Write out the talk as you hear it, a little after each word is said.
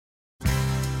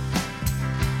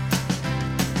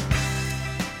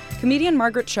Comedian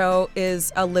Margaret Cho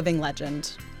is a living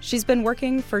legend. She's been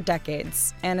working for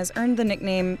decades and has earned the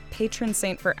nickname patron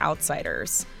saint for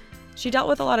outsiders. She dealt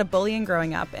with a lot of bullying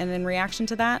growing up, and in reaction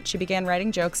to that, she began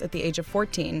writing jokes at the age of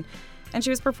 14, and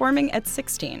she was performing at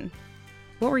 16.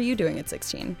 What were you doing at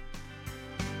 16?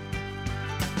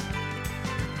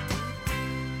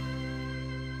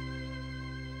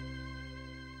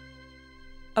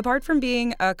 Apart from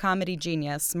being a comedy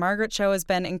genius, Margaret Cho has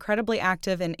been incredibly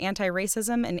active in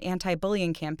anti-racism and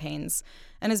anti-bullying campaigns,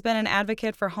 and has been an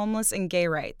advocate for homeless and gay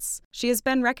rights. She has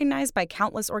been recognized by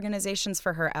countless organizations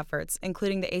for her efforts,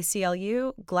 including the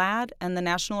ACLU, GLAAD, and the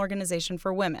National Organization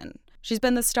for Women. She's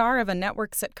been the star of a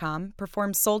network sitcom,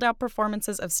 performed sold-out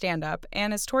performances of stand-up,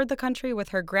 and has toured the country with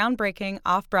her groundbreaking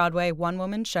off-Broadway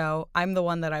one-woman show, I'm the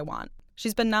One That I Want.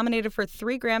 She's been nominated for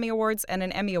 3 Grammy Awards and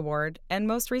an Emmy Award, and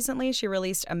most recently she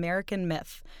released American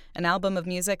Myth, an album of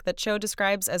music that Cho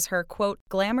describes as her, quote,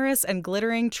 glamorous and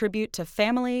glittering tribute to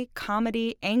family,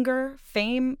 comedy, anger,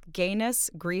 fame,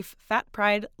 gayness, grief, fat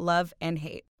pride, love, and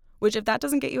hate. Which, if that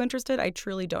doesn't get you interested, I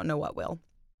truly don't know what will.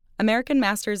 American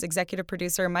Masters executive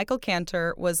producer Michael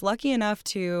Cantor was lucky enough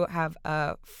to have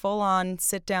a full-on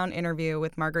sit-down interview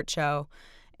with Margaret Cho,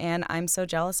 and I'm so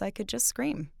jealous I could just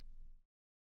scream.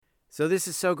 So this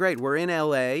is so great. We're in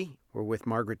L.A. We're with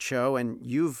Margaret Cho, and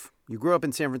you grew up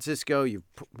in San Francisco. You've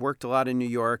worked a lot in New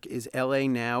York. Is L.A.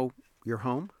 now your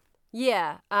home?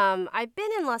 Yeah. I've been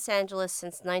in Los Angeles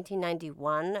since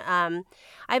 1991.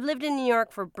 I've lived in New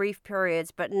York for brief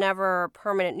periods, but never a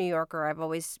permanent New Yorker. I've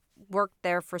always worked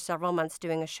there for several months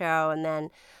doing a show and then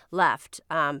left.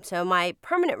 So my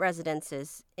permanent residence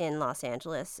is in Los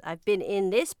Angeles. I've been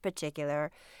in this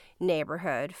particular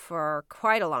neighborhood for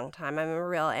quite a long time. I'm a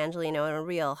real Angelino and a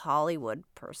real Hollywood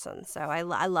person, so I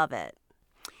love it.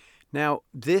 Now,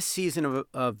 this season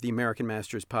of the American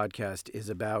Masters podcast is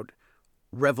about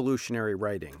revolutionary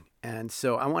writing. And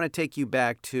so I want to take you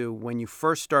back to when you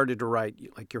first started to write,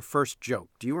 like your first joke.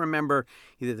 Do you remember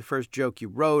either the first joke you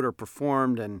wrote or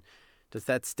performed, and does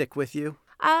that stick with you?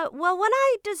 Well, when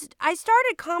I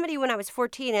started comedy when I was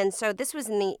 14, and so this was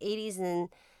in the 80s in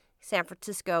San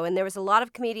Francisco, and there was a lot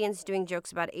of comedians doing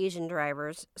jokes about Asian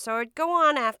drivers. So I'd go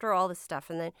on after all this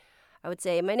stuff, and then I would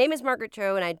say, my name is Margaret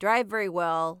Cho, and I drive very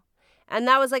well. And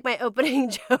that was like my opening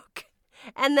joke.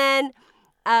 And then,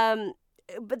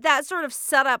 but that sort of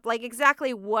set up like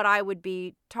exactly what I would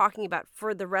be talking about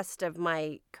for the rest of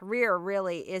my career,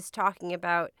 really, is talking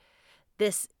about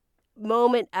this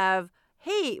moment of,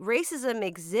 hey, racism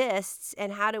exists,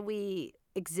 and how do we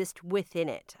exist within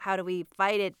it? How do we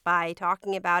fight it by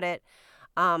talking about it?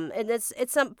 And it's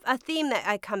a theme that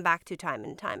I come back to time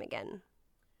and time again.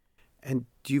 And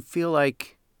do you feel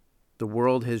like the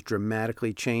world has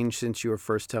dramatically changed since you were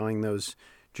first telling those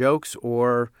jokes,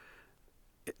 or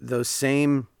those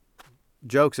same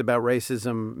jokes about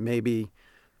racism maybe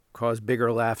cause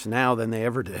bigger laughs now than they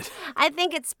ever did? I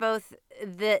think it's both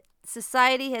that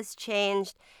society has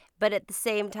changed, but at the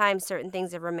same time, certain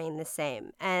things have remained the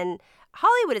same. And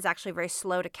Hollywood is actually very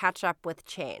slow to catch up with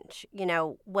change. You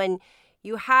know, when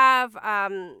you have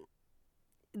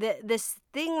this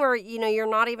thing where, you know, you're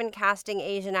not even casting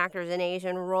Asian actors in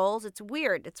Asian roles, it's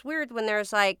weird. It's weird when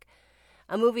there's like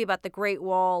a movie about the Great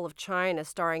Wall of China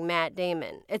starring Matt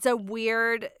Damon. It's a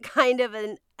weird kind of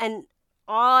an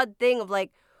odd thing of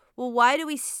like, well, why do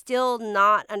we still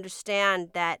not understand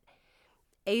that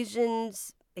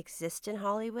Asians exist in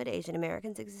Hollywood, Asian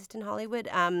Americans exist in Hollywood?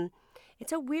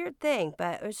 It's a weird thing,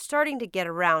 but we're starting to get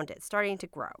around it, starting to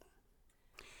grow.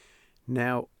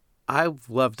 Now, I've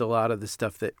loved a lot of the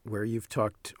stuff where you've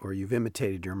talked or you've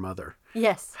imitated your mother.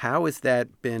 Yes. How has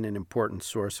that been an important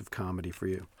source of comedy for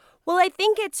you? Well, I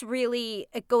think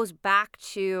it goes back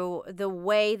to the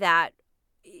way that,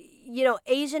 you know,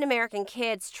 Asian American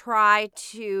kids try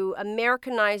to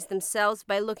Americanize themselves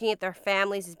by looking at their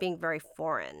families as being very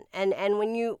foreign. And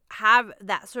when you have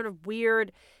that sort of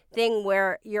weird thing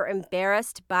where you're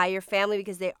embarrassed by your family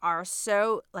because they are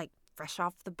so, like, fresh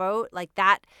off the boat, like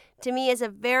that, to me, is a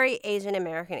very Asian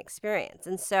American experience.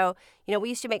 And so, you know, we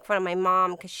used to make fun of my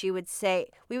mom because she would say,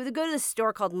 we would go to this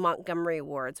store called Montgomery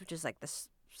Ward's, which is like this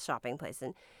shopping place,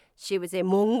 and she would say,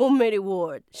 Montgomery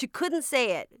Ward. She couldn't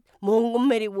say it,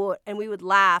 Montgomery Ward, and we would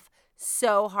laugh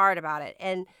so hard about it.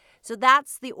 And so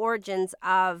that's the origins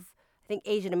of, I think,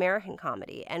 Asian American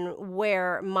comedy and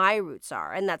where my roots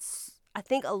are. And that's, I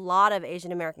think, a lot of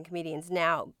Asian American comedians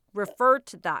now refer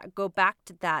to that, go back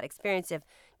to that experience of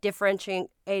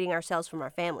differentiating ourselves from our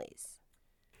families.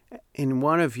 In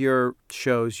one of your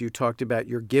shows, you talked about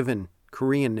your given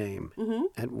Korean name. Mm-hmm.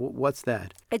 And what's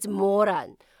that? It's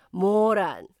Moran,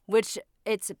 which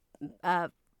it's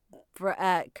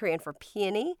Korean for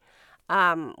peony.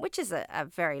 which is a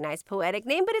very nice poetic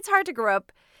name, but it's hard to grow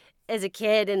up as a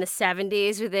kid in the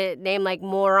 70s with a name like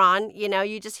Moron.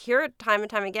 You just hear it time and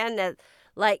time again, and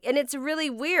it's really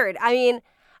weird. I mean,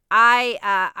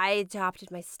 I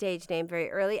adopted my stage name very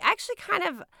early. I actually kind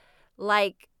of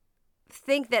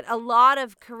think that a lot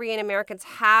of Korean Americans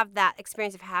have that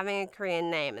experience of having a Korean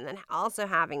name and then also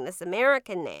having this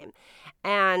American name,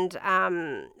 and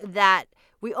that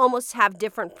we almost have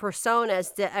different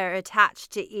personas that are attached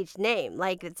to each name.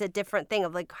 Like, it's a different thing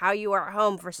of like how you are at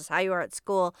home versus how you are at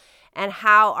school, and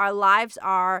how our lives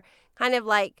are kind of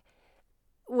like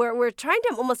we're trying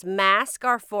to almost mask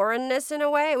our foreignness in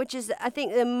a way, which is, I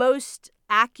think, the most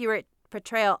accurate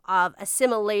portrayal of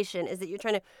assimilation, is that you're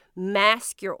trying to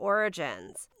mask your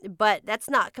origins. But that's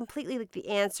not completely like the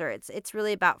answer. It's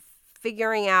really about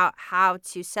figuring out how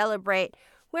to celebrate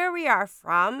where we are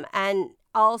from and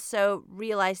also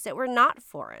realize that we're not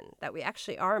foreign, that we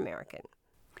actually are American.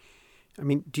 I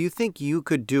mean, do you think you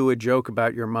could do a joke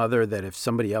about your mother that if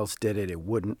somebody else did it, it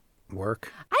wouldn't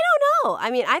work? I don't know.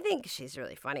 I mean, I think she's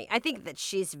really funny. I think that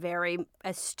she's very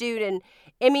astute, and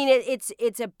I mean,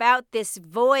 it's about this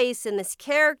voice and this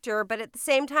character, but at the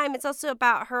same time, it's also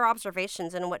about her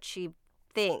observations and what she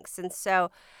thinks. And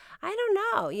so, I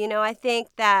don't know. I think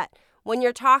that when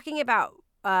you're talking about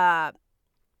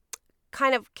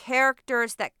kind of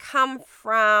characters that come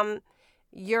from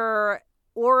your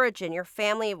origin, your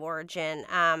family of origin,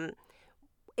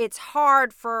 it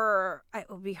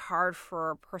would be hard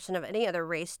for a person of any other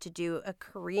race to do a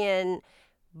Korean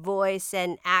voice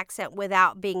and accent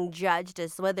without being judged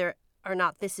as whether or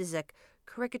not this is a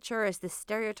caricature, is this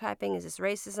stereotyping, is this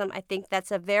racism. I think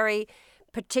that's a very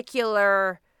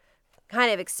particular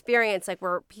kind of experience, like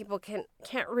where people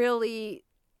can't really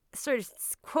sort of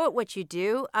quote what you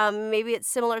do. Maybe it's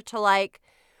similar to like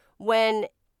when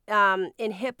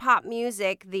in hip hop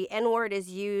music, the N-word is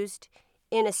used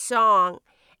in a song,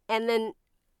 and then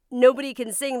nobody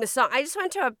can sing the song. I just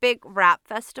went to a big rap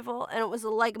festival, and it was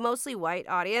like mostly white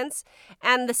audience,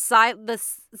 and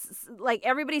like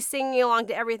everybody's singing along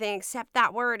to everything except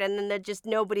that word, and then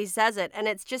nobody says it, and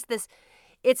it's just this.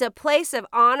 It's a place of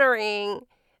honoring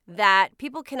that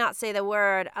people cannot say the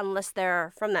word unless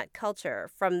they're from that culture,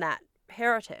 from that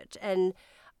heritage, and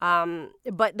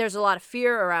but there's a lot of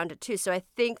fear around it too. So I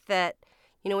think that,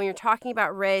 when you're talking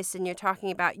about race and you're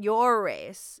talking about your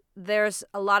race, there's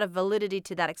a lot of validity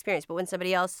to that experience. But when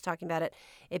somebody else is talking about it,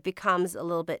 it becomes a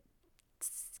little bit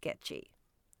sketchy.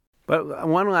 But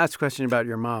one last question about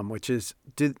your mom, which is,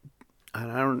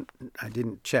 I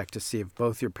didn't check to see if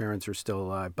both your parents are still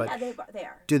alive, but yeah, they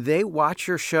are. Do they watch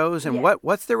your shows, and Yeah.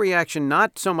 what's their reaction?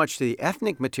 Not so much to the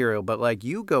ethnic material, but like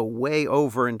you go way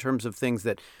over in terms of things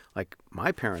that, like,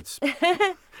 my parents. They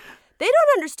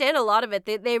don't understand a lot of it.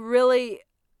 They really,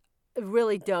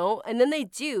 really don't. And then they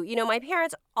do. My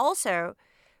parents also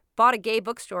bought a gay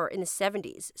bookstore in the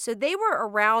 70s. So they were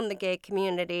around the gay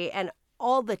community and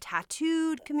all the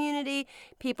tattooed community.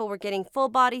 People were getting full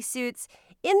body suits.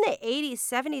 In the 80s,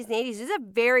 70s, and 80s, it's a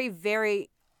very, very,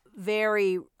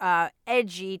 very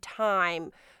edgy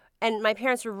time. And my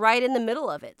parents were right in the middle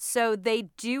of it. So they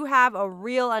do have a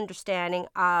real understanding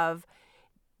of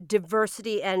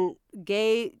diversity and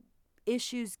gay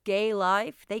issues, gay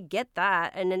life. They get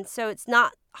that. And then so it's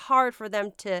not hard for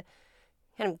them to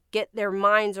kind of get their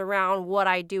minds around what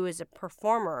I do as a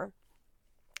performer.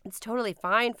 It's totally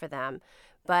fine for them.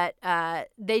 But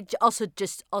they also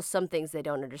some things they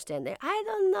don't understand. I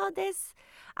don't know this.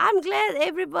 I'm glad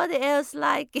everybody else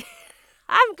like it.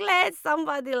 I'm glad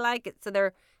somebody like it. So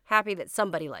they're happy that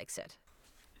somebody likes it.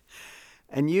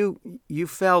 And you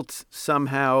felt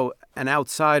somehow an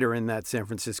outsider in that San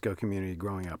Francisco community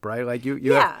growing up, right? Like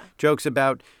you have jokes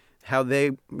about how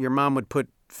your mom would put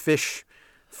fish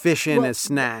in as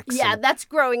snacks. Yeah, that's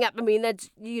growing up. I mean,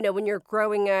 that's, when you're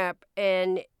growing up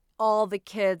and all the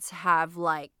kids have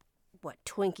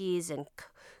Twinkies and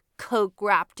Coke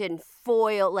wrapped in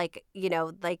foil, like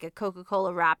a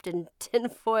Coca-Cola wrapped in tin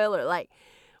foil, or like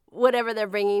whatever they're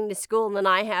bringing to school. And then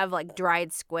I have like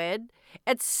dried squid.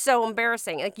 It's so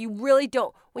embarrassing. Like, you really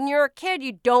don't, when you're a kid,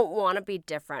 you don't want to be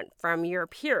different from your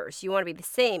peers. You want to be the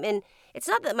same. And it's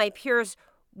not that my peers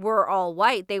were all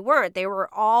white. They weren't. It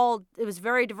was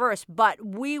very diverse, but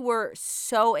we were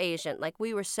so Asian. Like,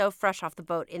 we were so fresh off the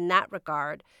boat in that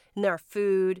regard. And their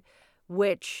food,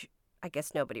 which I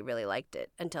guess nobody really liked it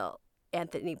until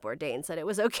Anthony Bourdain said it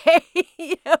was okay.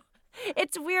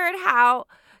 It's weird how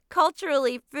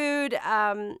culturally food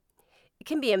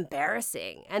can be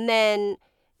embarrassing. And then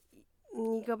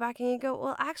you go back and you go,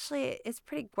 well, actually, it's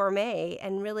pretty gourmet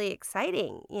and really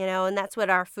exciting, and that's what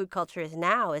our food culture is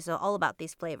now, is all about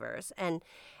these flavors. And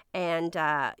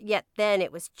yet then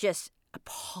it was just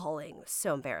appalling. It was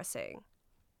so embarrassing.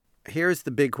 Here's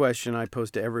the big question I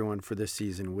pose to everyone for this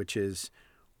season, which is,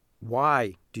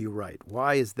 why do you write?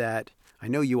 Why is that? I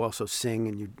know you also sing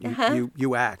and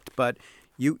you act, but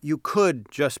you could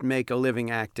just make a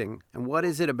living acting. And what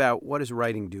is it about? What does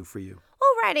writing do for you? Well,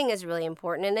 writing is really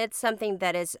important, and it's something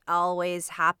that is always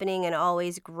happening and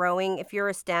always growing. If you're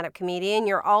a stand-up comedian,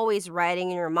 you're always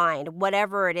writing in your mind.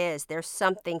 Whatever it is, there's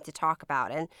something to talk about,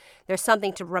 and there's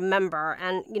something to remember.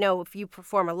 And, if you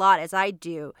perform a lot, as I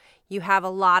do, you have a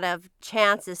lot of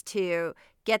chances to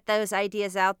get those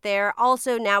ideas out there.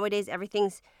 Also, nowadays,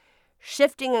 everything's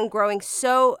shifting and growing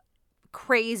so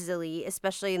crazily,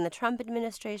 especially in the Trump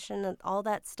administration and all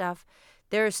that stuff.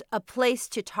 There's a place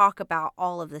to talk about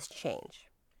all of this change.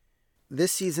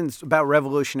 This season's about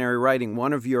revolutionary writing.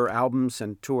 One of your albums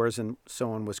and tours and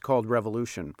so on was called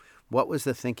Revolution. What was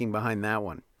the thinking behind that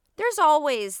one? There's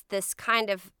always this kind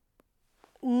of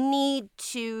need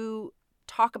to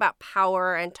talk about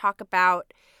power and talk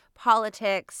about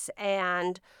politics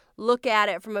and look at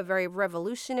it from a very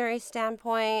revolutionary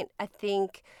standpoint. I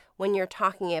think when you're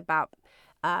talking about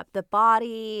the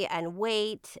body and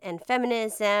weight and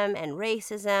feminism and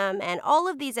racism and all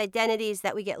of these identities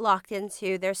that we get locked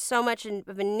into, there's so much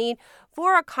of a need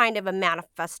for a kind of a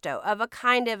manifesto, of a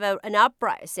kind of an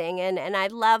uprising. And I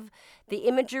love the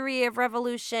imagery of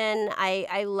revolution.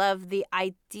 I love the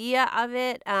idea of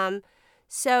it.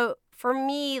 So for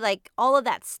me, like all of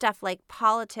that stuff, like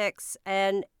politics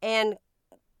and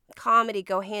comedy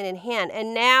go hand in hand.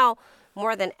 And now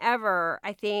more than ever,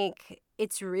 I think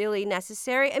it's really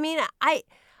necessary. I mean,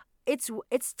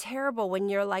 it's terrible when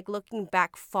you're like looking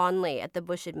back fondly at the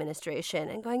Bush administration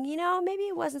and going, maybe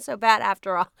it wasn't so bad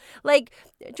after all. Like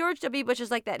George W. Bush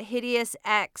is like that hideous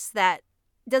ex that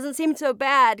doesn't seem so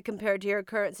bad compared to your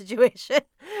current situation.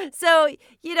 So,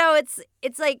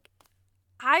 it's like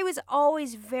I was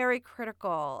always very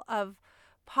critical of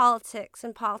politics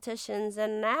and politicians,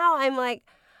 and now I'm like,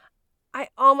 I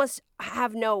almost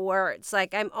have no words.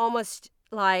 Like, I'm almost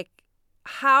like,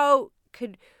 how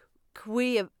could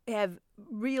we have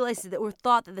realized that or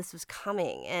thought that this was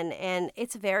coming? And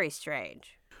it's very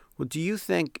strange. Well, do you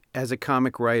think as a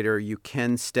comic writer you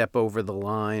can step over the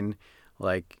line?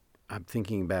 Like, I'm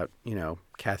thinking about,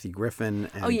 Kathy Griffin.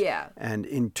 And, oh, yeah. And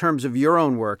in terms of your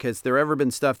own work, has there ever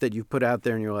been stuff that you put out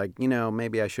there and you're like,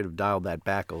 maybe I should have dialed that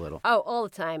back a little? Oh, all the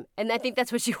time. And I think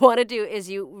that's what you want to do is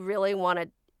you really want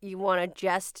to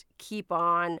just keep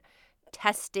on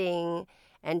testing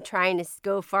and trying to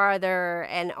go farther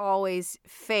and always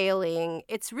failing.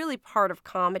 It's really part of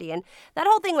comedy. And that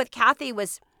whole thing with Kathy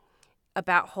was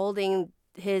about holding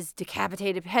his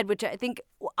decapitated head, which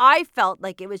I felt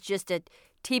like it was just a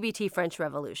TBT French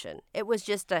Revolution. It was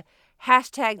just a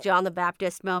hashtag John the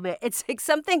Baptist moment. It's like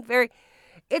something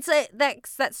that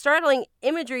startling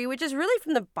imagery, which is really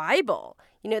from the Bible,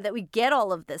 that we get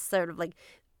all of this sort of like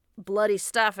bloody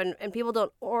stuff and people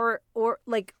don't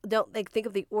think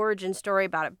of the origin story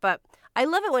about it. But I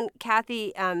love it when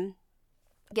Kathy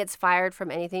gets fired from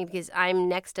anything because I'm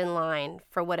next in line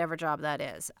for whatever job that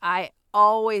is. I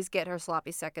always get her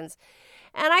sloppy seconds.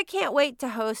 And I can't wait to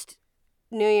host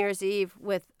New Year's Eve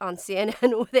on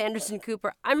CNN with Anderson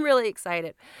Cooper. I'm really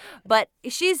excited. But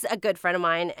she's a good friend of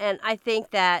mine, and I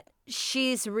think that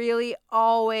she's really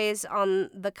always on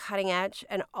the cutting edge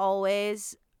and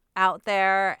always out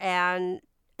there, and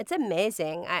it's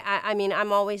amazing. I mean,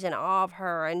 I'm always in awe of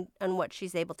her and what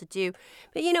she's able to do.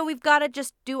 But, we've got to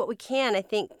just do what we can. I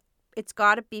think it's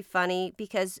got to be funny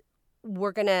because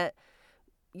we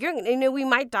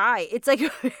might die. It's like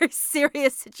a very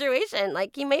serious situation.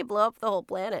 Like, he may blow up the whole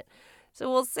planet. So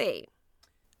we'll see.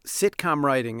 Sitcom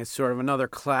writing is sort of another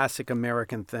classic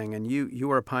American thing, and you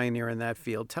were a pioneer in that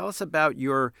field. Tell us about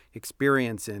your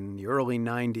experience in the early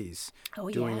 90s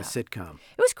doing a sitcom.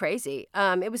 It was crazy.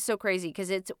 It was so crazy because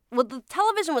the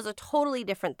television was a totally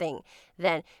different thing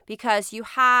then because you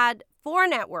had 4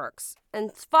 networks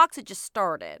and Fox had just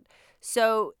started.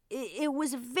 So it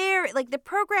was very, like, the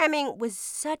programming was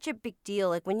such a big deal.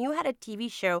 Like, when you had a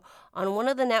TV show on one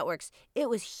of the networks,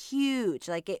 it was huge.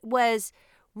 Like, it was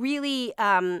really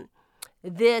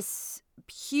this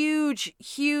huge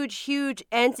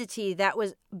entity that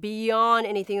was beyond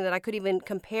anything that I could even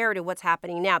compare to what's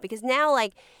happening now. Because now,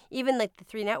 like, even like the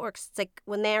 3 networks, it's like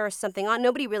when there's something on,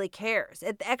 nobody really cares.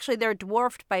 Actually, they're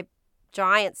dwarfed by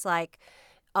giants like,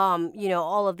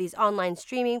 all of these online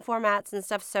streaming formats and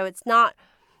stuff. So it's not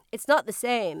the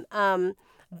same.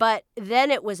 But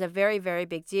then it was a very, very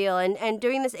big deal. And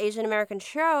doing this Asian American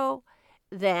show,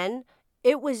 then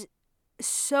it was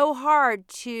so hard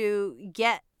to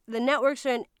get the networks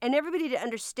and everybody to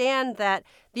understand that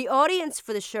the audience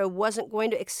for the show wasn't going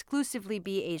to exclusively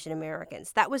be Asian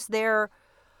Americans. That was their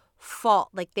fault.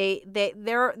 Like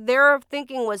their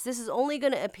thinking was this is only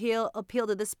going to appeal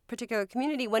to this particular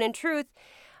community, when in truth,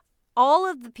 all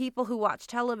of the people who watch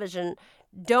television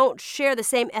don't share the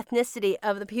same ethnicity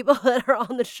of the people that are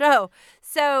on the show.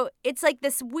 So it's like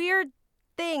this weird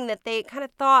thing that they kind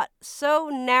of thought so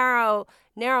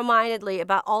narrow-mindedly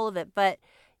about all of it. But,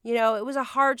 you know, it was a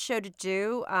hard show to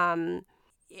do. I'm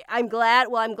glad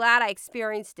I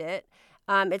experienced it.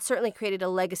 It certainly created a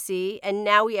legacy. And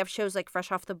now we have shows like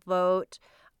Fresh Off the Boat,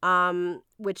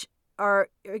 which are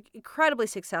incredibly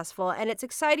successful. And it's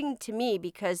exciting to me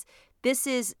because this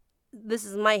is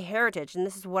my heritage, and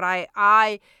this is what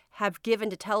I have given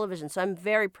to television. So I'm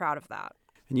very proud of that.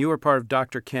 And you were part of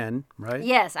Dr. Ken, right?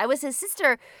 Yes, I was his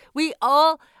sister. We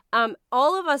all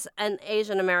of us and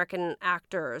Asian American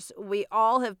actors, we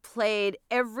all have played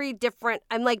every different.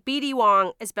 I'm like B.D.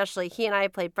 Wong, especially. He and I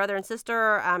have played brother and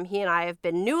sister. He and I have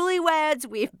been newlyweds.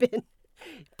 We've been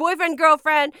boyfriend,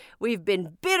 girlfriend. We've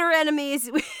been bitter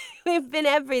enemies. We've been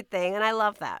everything, and I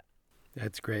love that.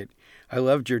 That's great. I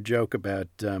loved your joke about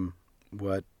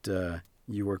what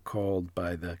you were called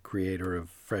by the creator of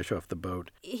Fresh Off the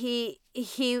Boat. He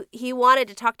wanted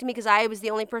to talk to me because I was the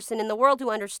only person in the world who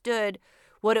understood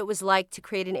what it was like to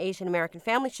create an Asian American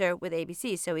family show with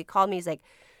ABC. So he called me. He's like,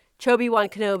 Chobi-Wan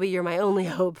Kenobi, you're my only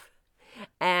hope.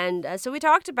 And so we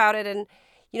talked about it. And,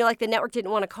 you know, like the network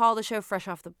didn't want to call the show Fresh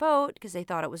Off the Boat because they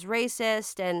thought it was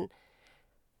racist. And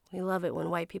we love it when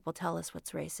white people tell us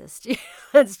what's racist.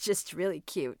 It's just really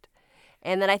cute.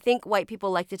 And then I think white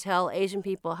people like to tell Asian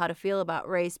people how to feel about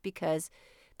race because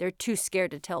they're too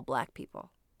scared to tell black people.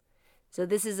 So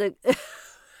this is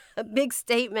a big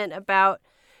statement about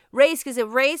race, because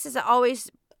race is always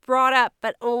brought up,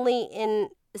 but only in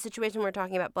a situation where we're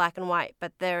talking about black and white.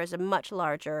 But there is a much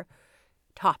larger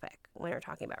topic when we're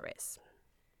talking about race.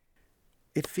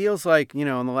 It feels like, you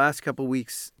know, in the last couple of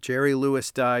weeks, Jerry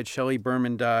Lewis died, Shelley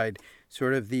Berman died,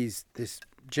 sort of this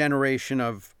generation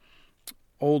of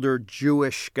older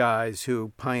Jewish guys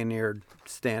who pioneered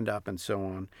stand-up and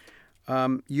so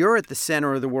on. You're at the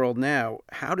center of the world now.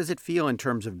 How does it feel in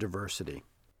terms of diversity?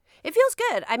 It feels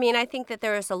good. I mean, I think that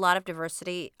there is a lot of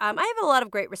diversity. I have a lot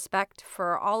of great respect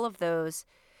for all of those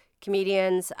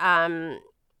comedians. You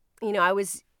know, I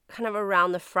was kind of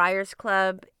around the Friars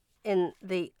Club in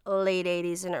the late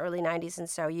 80s and early 90s, and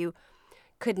so you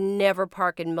could never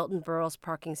park in Milton Berle's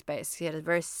parking space. He had a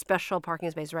very special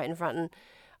parking space right in front, and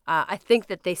I think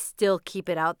that they still keep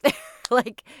it out there,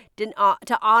 like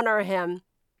to honor him.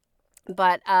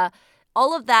 But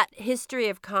all of that history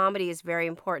of comedy is very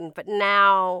important. But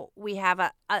now we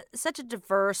have such a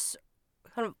diverse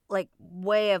kind of like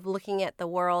way of looking at the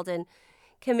world, and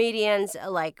comedians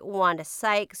like Wanda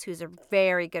Sykes, who's a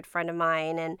very good friend of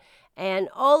mine, and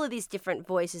all of these different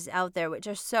voices out there, which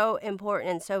are so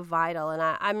important and so vital. And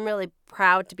I'm really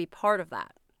proud to be part of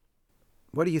that.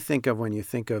 What do you think of when you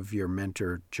think of your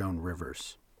mentor, Joan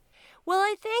Rivers? Well,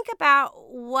 I think about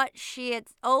what she had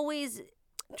always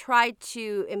tried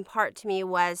to impart to me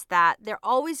was that they're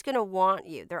always going to want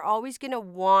you. They're always going to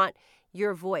want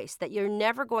your voice, that you're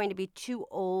never going to be too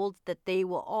old, that they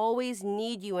will always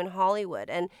need you in Hollywood.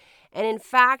 And in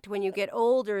fact, when you get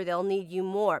older, they'll need you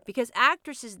more, because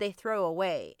actresses they throw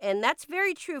away. And that's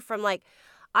very true from like,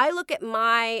 I look at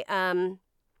my,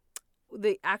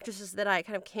 the actresses that I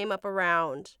kind of came up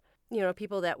around, you know,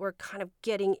 people that were kind of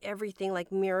getting everything,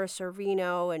 like Mira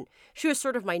Sorvino, and she was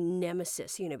sort of my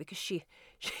nemesis, you know, because she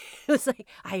was like,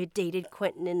 I had dated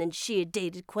Quentin and then she had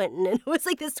dated Quentin, and it was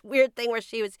like this weird thing where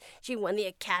she won the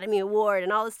Academy Award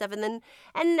and all this stuff, and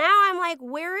now I'm like,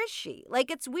 where is she?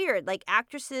 Like, it's weird, like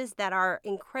actresses that are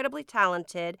incredibly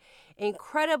talented,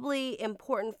 incredibly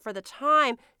important for the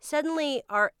time, suddenly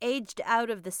are aged out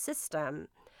of the system.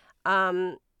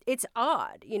 It's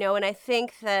odd, you know, and I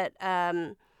think that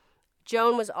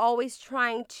Joan was always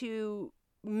trying to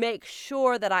make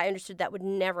sure that I understood that would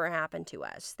never happen to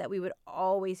us, that we would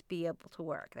always be able to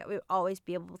work, that we would always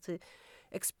be able to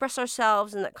express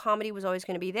ourselves, and that comedy was always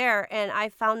going to be there. And I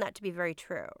found that to be very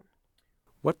true.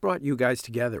 What brought you guys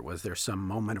together? Was there some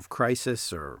moment of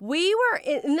crisis or? We were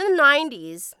in the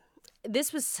 90s.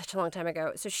 This was such a long time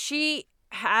ago. So she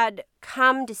had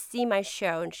come to see my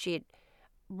show, and she had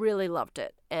really loved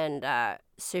it. And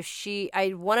so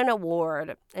I won an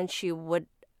award, and she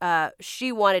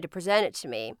wanted to present it to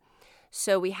me.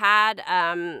 So we had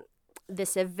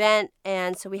this event,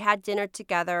 and so we had dinner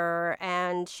together,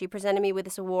 and she presented me with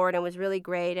this award, and it was really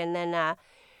great. And then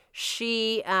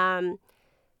she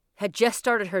had just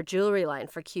started her jewelry line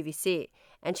for QVC,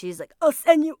 and she's like, I'll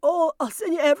send you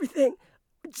everything.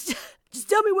 just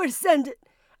tell me where to send it.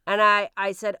 And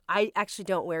I said, I actually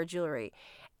don't wear jewelry.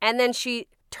 And then she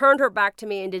turned her back to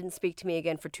me and didn't speak to me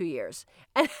again for 2 years.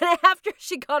 And then after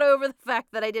she got over the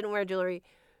fact that I didn't wear jewelry,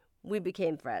 we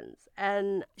became friends.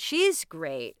 And she's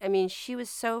great. I mean, she was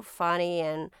so funny,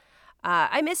 and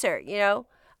I miss her,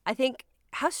 I think,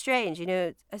 how strange,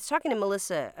 I was talking to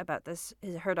Melissa about this,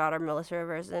 her daughter, Melissa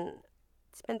Rivers, and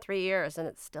it's been 3 years, and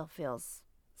it still feels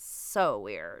so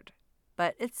weird.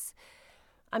 But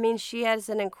she has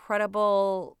an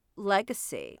incredible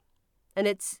legacy, and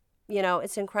it's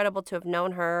incredible to have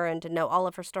known her and to know all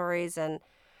of her stories and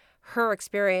her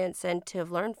experience and to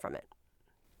have learned from it.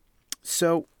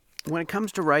 So when it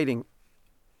comes to writing,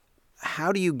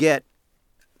 how do you get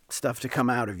stuff to come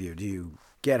out of you? Do you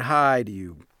get high? Do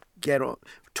you get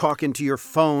talking to your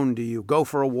phone? Do you go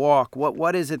for a walk?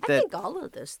 What is it that... I think all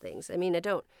of those things. I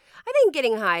think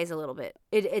getting high is a little bit,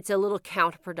 it's a little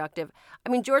counterproductive.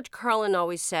 George Carlin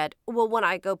always said, well, when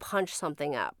I go punch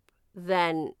something up,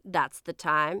 then that's the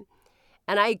time.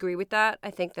 And I agree with that. I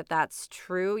think that that's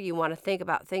true. You want to think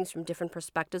about things from different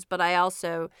perspectives, but I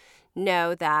also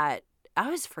know that I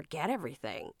always forget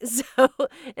everything. So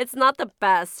it's not the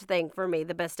best thing for me,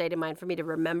 the best state of mind for me to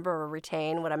remember or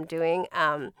retain what I'm doing.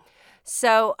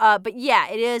 But yeah,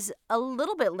 it is a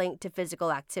little bit linked to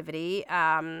physical activity.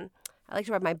 I like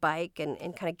to ride my bike and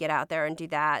kind of get out there and do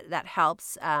that. That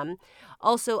helps.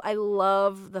 Also, I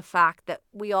love the fact that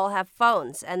we all have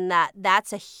phones, and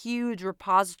that's a huge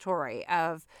repository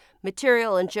of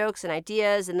material and jokes and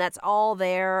ideas, and that's all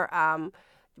there,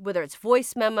 whether it's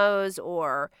voice memos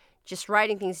or just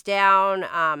writing things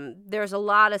down. There's a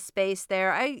lot of space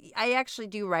there. I actually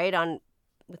do write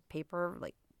with paper,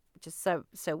 which is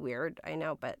so weird, I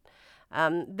know, but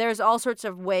there's all sorts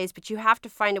of ways, but you have to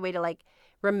find a way to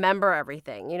remember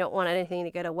everything. You don't want anything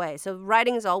to get away. So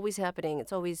writing is always happening.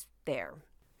 It's always there.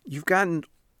 You've gotten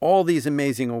all these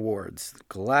amazing awards, the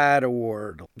GLAAD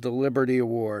Award, the Liberty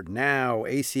Award, now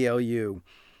ACLU.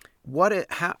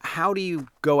 How do you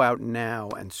go out now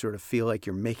and sort of feel like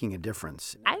you're making a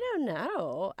difference? I don't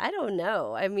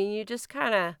know. You just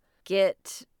kind of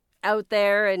get out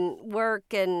there and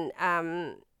work and,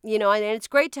 and it's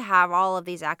great to have all of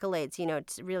these accolades.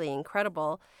 It's really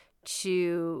incredible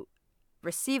to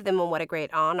receive them, and what a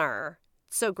great honor.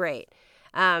 So great.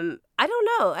 I don't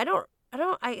know.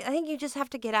 I think you just have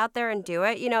to get out there and do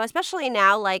it, especially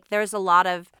now, there's a lot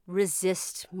of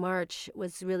Resist March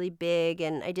was really big,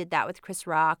 and I did that with Chris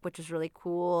Rock, which was really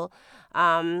cool.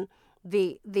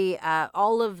 The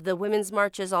all of the women's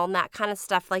marches, all that kind of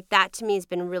stuff, that to me has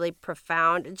been really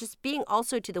profound. Just being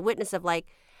also to the witness of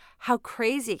how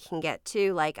crazy it can get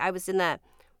too. I was in the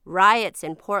riots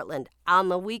in Portland on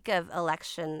the week of the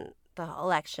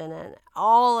election, and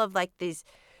all of these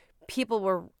people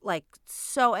were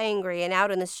so angry and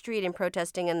out in the street and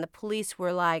protesting, and the police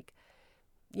were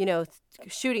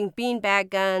shooting beanbag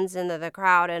guns into the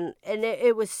crowd, and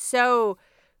it was so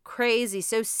crazy.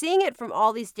 So seeing it from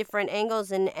all these different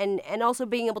angles and also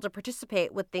being able to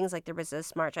participate with things like the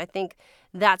Resist March, I think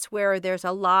that's where there's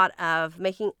a lot of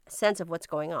making sense of what's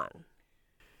going on.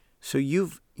 So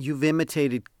you've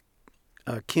imitated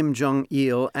Kim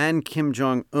Jong-il and Kim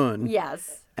Jong-un.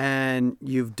 Yes. And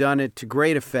you've done it to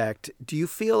great effect. Do you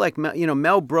feel like,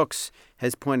 Mel Brooks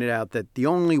has pointed out that the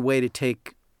only way to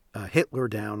take Hitler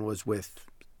down was with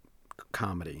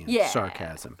comedy and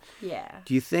sarcasm. Yeah.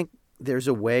 Do you think there's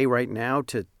a way right now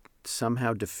to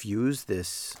somehow diffuse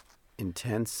this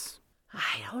intense...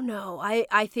 I don't know.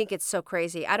 I think it's so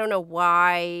crazy. I don't know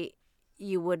why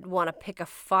you would want to pick a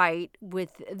fight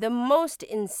with the most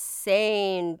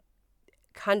insane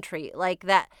country like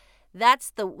that.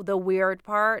 That's the weird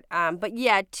part. But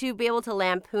yeah, to be able to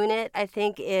lampoon it, I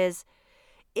think is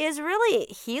really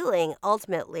healing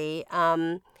ultimately.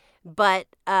 But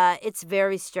it's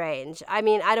very strange. I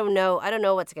don't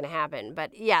know what's going to happen.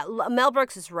 But yeah, Mel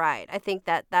Brooks is right. I think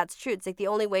that's true. It's the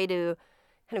only way to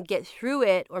kind of get through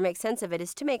it or make sense of it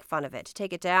is to make fun of it. To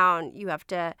take it down, you have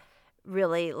to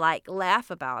really laugh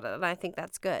about it. And I think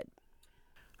that's good.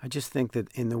 I just think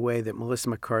that in the way that Melissa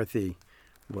McCarthy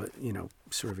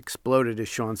sort of exploded as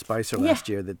Sean Spicer last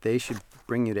year, that they should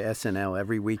bring you to SNL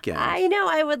every weekend. I know.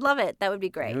 I would love it. That would be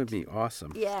great. It would be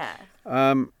awesome. Yeah.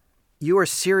 You are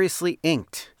seriously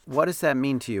inked. What does that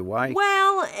mean to you? Why?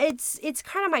 Well, it's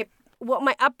kind of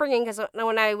my upbringing, because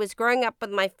when I was growing up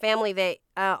with my family,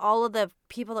 all of the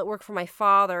people that work for my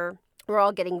father were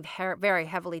all getting very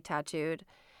heavily tattooed.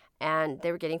 and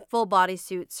they were getting full body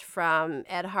suits from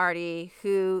Ed Hardy,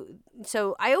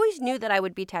 so I always knew that I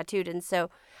would be tattooed.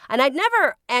 And I'd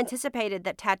never anticipated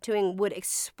that tattooing would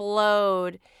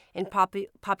explode in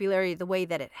popularity the way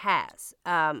that it has.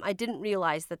 I didn't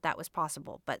realize that was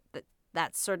possible, but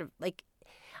that's sort of like,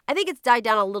 I think it's died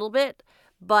down a little bit,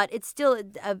 but it's still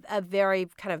a very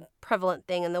kind of prevalent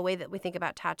thing, and the way that we think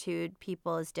about tattooed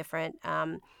people is different.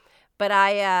 But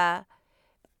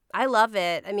I love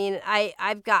it. I mean,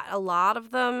 I've got a lot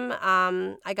of them.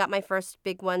 I got my first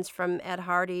big ones from Ed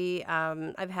Hardy.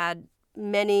 I've had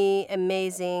many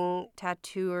amazing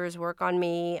tattooers work on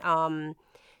me,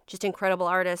 just incredible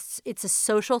artists. It's a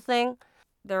social thing.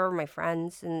 They're my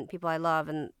friends and people I love,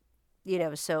 and,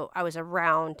 so I was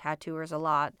around tattooers a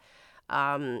lot,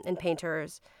 and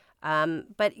painters.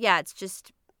 But yeah,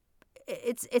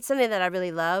 it's something that I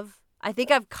really love. I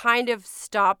think I've kind of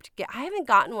stopped. I haven't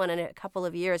gotten one in a couple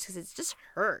of years because it just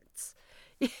hurts.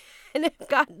 And I've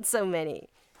gotten so many.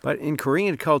 But in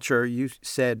Korean culture, you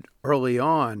said early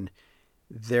on,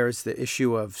 there's the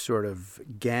issue of sort of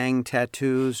gang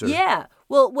tattoos. Yeah.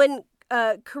 Well, when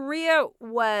Korea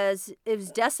was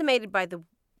decimated by the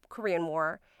Korean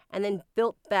War and then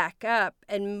built back up,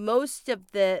 and most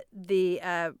of the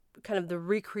kind of the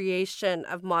recreation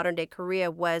of modern day Korea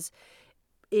was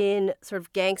in sort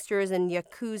of gangsters and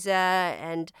Yakuza,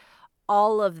 and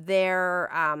all of their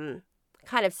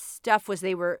kind of stuff was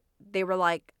they were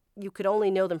like, you could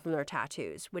only know them from their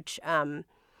tattoos, which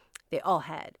they all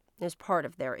had as part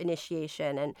of their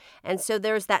initiation. And so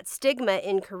there's that stigma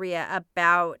in Korea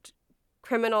about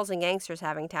criminals and gangsters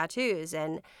having tattoos,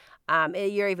 and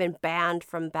you're even banned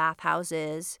from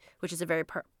bathhouses, which is a very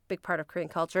big part of Korean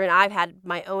culture. And I've had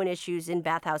my own issues in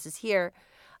bathhouses here,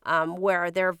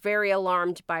 where they're very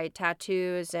alarmed by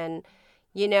tattoos, and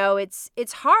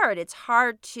it's hard. It's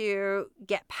hard to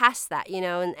get past that,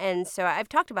 and so I've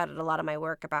talked about it a lot in my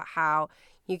work about how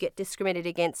you get discriminated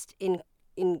against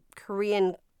in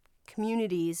Korean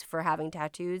communities for having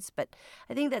tattoos, but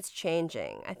I think that's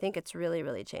changing. I think it's really,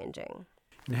 really changing.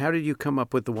 And how did you come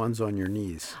up with the ones on your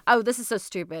knees? Oh, this is so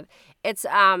stupid. It's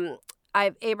I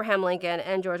have Abraham Lincoln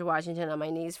and George Washington on my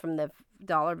knees from the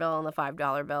 $1 bill and the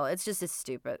 $5 bill. It's just as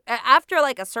stupid. After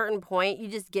like a certain point, you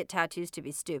just get tattoos to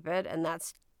be stupid, and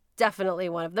that's definitely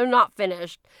one of them. They're not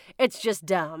finished. It's just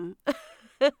dumb.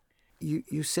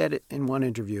 You said it in one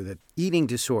interview that eating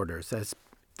disorders,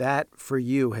 that for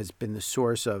you has been the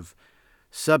source of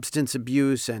substance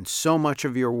abuse and so much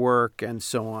of your work and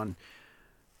so on.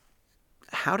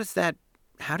 How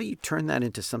do you turn that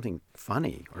into something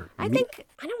funny? I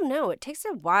don't know. It takes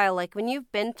a while. Like after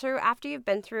you've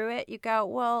been through it, you go,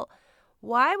 well,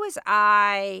 why was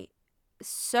I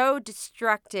so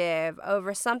destructive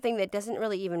over something that doesn't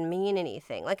really even mean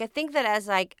anything? Like, I think that as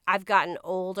I've gotten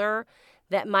older,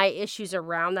 that my issues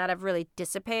around that have really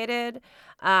dissipated.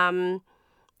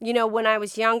 When I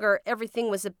was younger, everything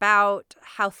was about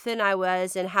how thin I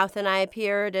was and how thin I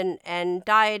appeared, and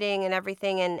dieting and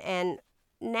everything. And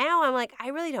now I'm like, I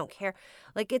really don't care.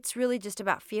 Like, it's really just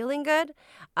about feeling good.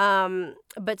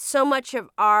 But so much of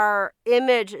our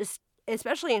image,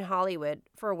 especially in Hollywood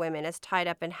for women, is tied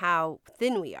up in how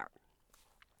thin we are,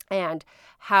 and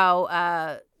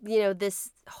how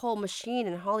this whole machine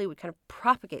in Hollywood kind of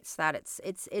propagates that.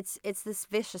 It's this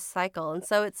vicious cycle, and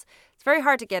so it's very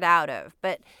hard to get out of.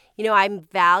 But I'm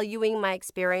valuing my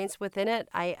experience within it.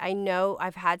 I know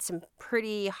I've had some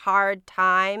pretty hard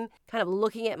time kind of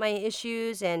looking at my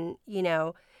issues, and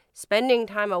spending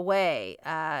time away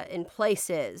in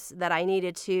places that I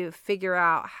needed to figure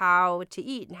out how to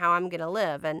eat and how I'm going to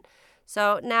live. And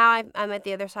so now I'm at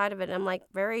the other side of it, and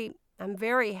I'm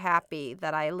very happy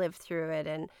that I lived through it.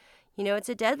 And, it's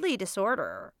a deadly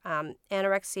disorder.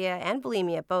 Anorexia and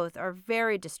bulimia both are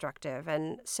very destructive.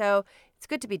 And so it's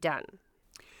good to be done.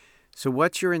 So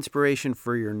what's your inspiration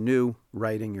for your new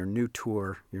writing, your new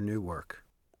tour, your new work?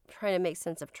 Trying to make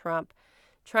sense of Trump,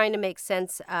 trying to make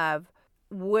sense of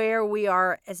where we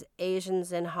are as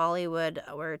Asians in Hollywood.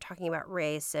 We're talking about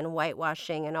race and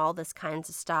whitewashing and all this kinds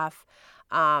of stuff.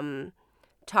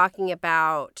 Talking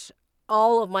about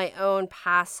all of my own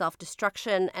past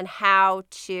self-destruction and how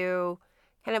to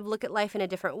kind of look at life in a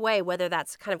different way, whether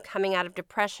that's kind of coming out of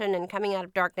depression and coming out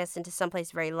of darkness into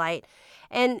someplace very light.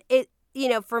 And it,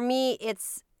 for me,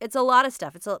 it's a lot of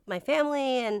stuff. It's my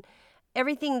family and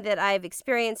everything that I've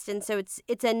experienced. And so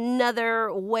it's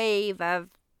another wave of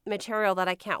material that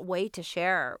I can't wait to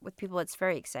share with people. It's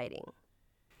very exciting.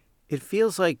 It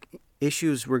feels like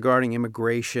issues regarding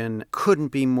immigration couldn't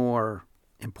be more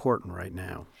important right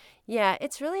now. Yeah,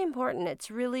 it's really important. It's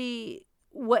really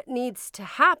what needs to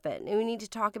happen. And we need to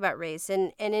talk about race.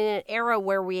 And in an era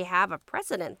where we have a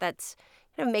president that's,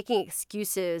 kind of making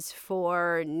excuses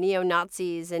for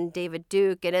neo-Nazis and David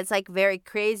Duke. And it's like very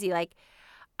crazy. Like,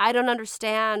 I don't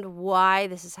understand why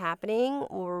this is happening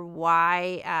or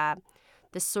why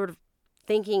this sort of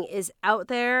thinking is out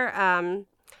there.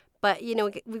 But,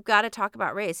 we've got to talk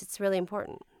about race. It's really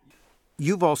important.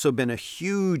 You've also been a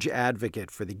huge advocate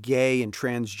for the gay and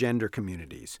transgender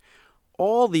communities.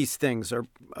 All these things are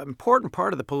an important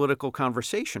part of the political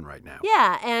conversation right now.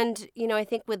 Yeah, and, I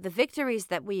think with the victories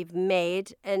that we've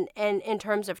made and in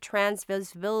terms of trans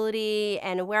visibility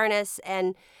and awareness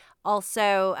and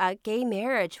also gay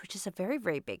marriage, which is a very,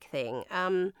 very big thing,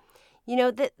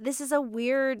 this is a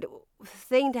weird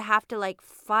thing to have to,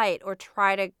 fight or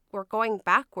we're going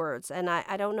backwards, and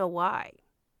I don't know why.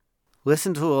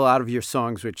 Listen to a lot of your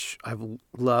songs, which I've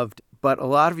loved, but a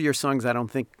lot of your songs I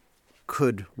don't think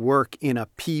could work in a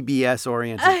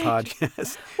PBS-oriented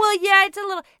podcast. Well, yeah, it's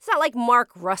not like Mark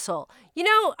Russell.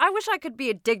 I wish I could be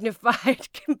a dignified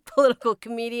political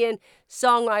comedian,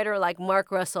 songwriter like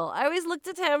Mark Russell. I always looked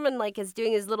at him and is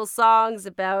doing his little songs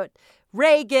about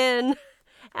Reagan.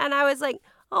 And I was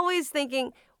always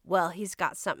thinking, well, he's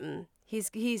got something. He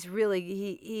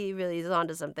really is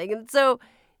onto something. And so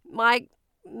my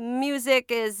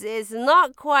music is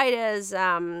not quite as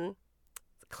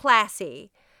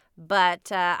classy.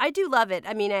 But I do love it.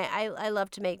 I mean, I love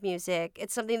to make music.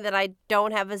 It's something that I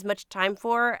don't have as much time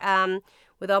for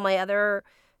with all my other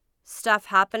stuff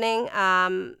happening.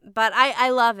 But I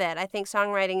love it. I think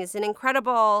songwriting is an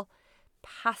incredible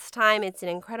pastime. It's an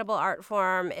incredible art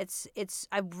form.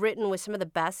 I've written with some of the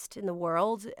best in the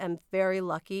world. I'm very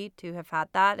lucky to have had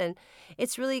that. And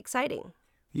it's really exciting.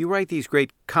 You write these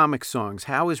great comic songs.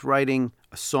 How is writing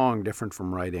a song different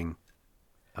from writing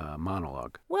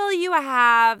monologue? Well, you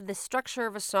have the structure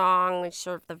of a song, which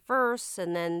sort of the verse,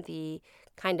 and then the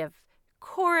kind of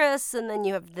chorus, and then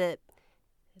you have that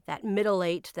middle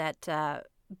eight, that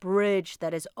bridge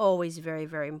that is always very,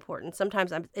 very important.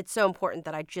 Sometimes it's so important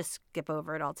that I just skip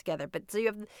over it altogether. But so you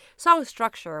have song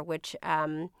structure, which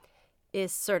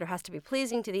is sort of has to be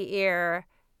pleasing to the ear,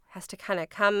 has to kind of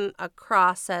come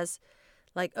across as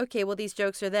okay, well, these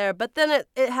jokes are there, but then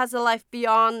it has a life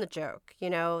beyond the joke,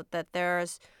 that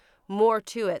there's more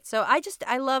to it. So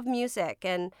I love music,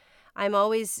 and I'm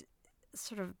always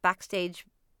sort of backstage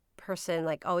person,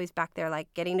 always back there,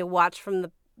 getting to watch from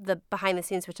the behind the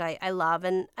scenes, which I love,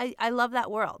 and I love that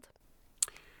world.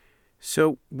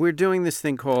 So we're doing this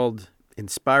thing called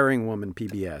Inspiring Woman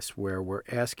PBS, where we're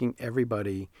asking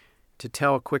everybody to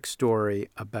tell a quick story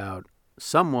about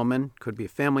some woman, could be a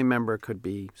family member, could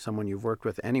be someone you've worked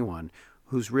with, anyone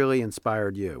who's really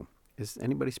inspired you. Is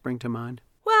anybody spring to mind?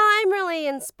 Well, I'm really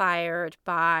inspired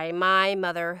by my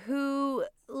mother, who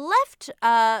left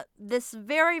this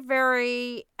very,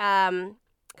 very kind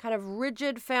of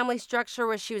rigid family structure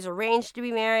where she was arranged to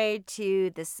be married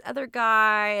to this other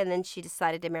guy, and then she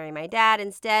decided to marry my dad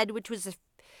instead, which was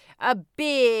a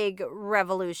big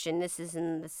revolution. This is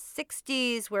in the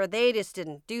 60s, where they just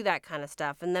didn't do that kind of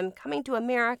stuff. And then coming to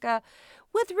America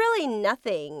with really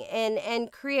nothing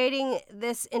and creating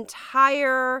this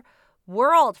entire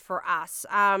world for us,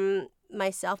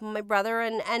 myself and my brother.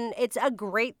 And it's a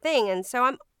great thing. And so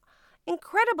I'm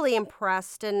incredibly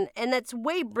impressed. And that's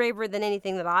way braver than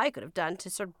anything that I could have done, to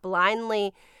sort of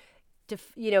blindly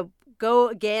go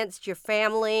against your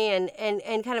family and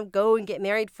kind of go and get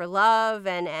married for love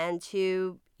and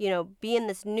to, be in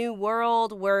this new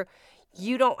world where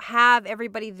you don't have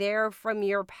everybody there from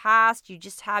your past. You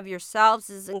just have yourselves.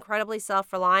 This is incredibly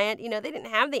self-reliant. They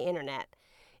didn't have the internet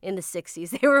in the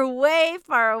 60s. They were way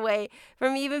far away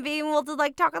from even being able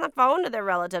to talk on the phone to their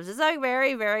relatives. It's a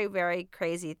very, very, very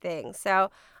crazy thing. So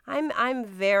I'm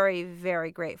very,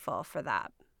 very grateful for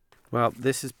that. Well,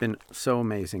 this has been so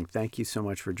amazing. Thank you so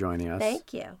much for joining us.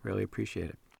 Thank you. Really appreciate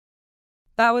it.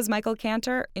 That was Michael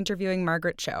Cantor interviewing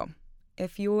Margaret Cho.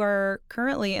 If you are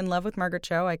currently in love with Margaret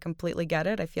Cho, I completely get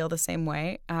it. I feel the same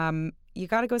way. You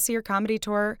got to go see her comedy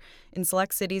tour in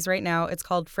select cities right now. It's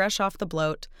called Fresh Off the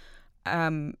Bloat.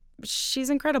 She's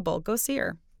incredible. Go see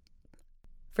her.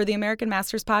 For the American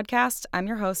Masters podcast, I'm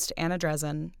your host, Anna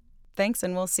Drezen. Thanks,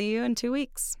 and we'll see you in 2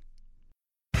 weeks.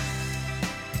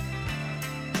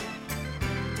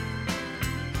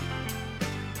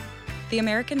 The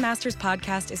American Masters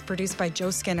podcast is produced by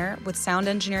Joe Skinner, with sound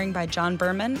engineering by John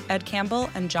Berman, Ed Campbell,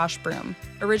 and Josh Broom.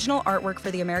 Original artwork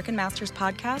for the American Masters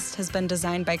podcast has been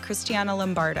designed by Cristiana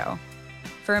Lombardo.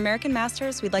 For American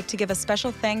Masters, we'd like to give a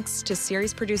special thanks to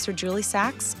series producer Julie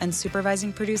Sachs and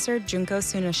supervising producer Junko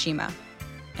Tsunashima.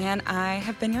 And I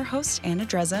have been your host, Anna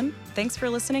Drezen. Thanks for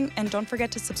listening, and don't forget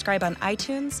to subscribe on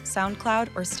iTunes, SoundCloud,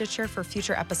 or Stitcher for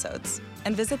future episodes.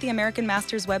 And visit the American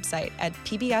Masters website at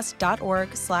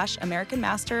pbs.org/American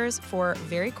Masters for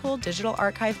very cool digital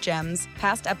archive gems,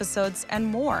 past episodes, and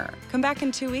more. Come back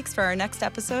in 2 weeks for our next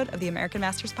episode of the American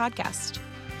Masters podcast.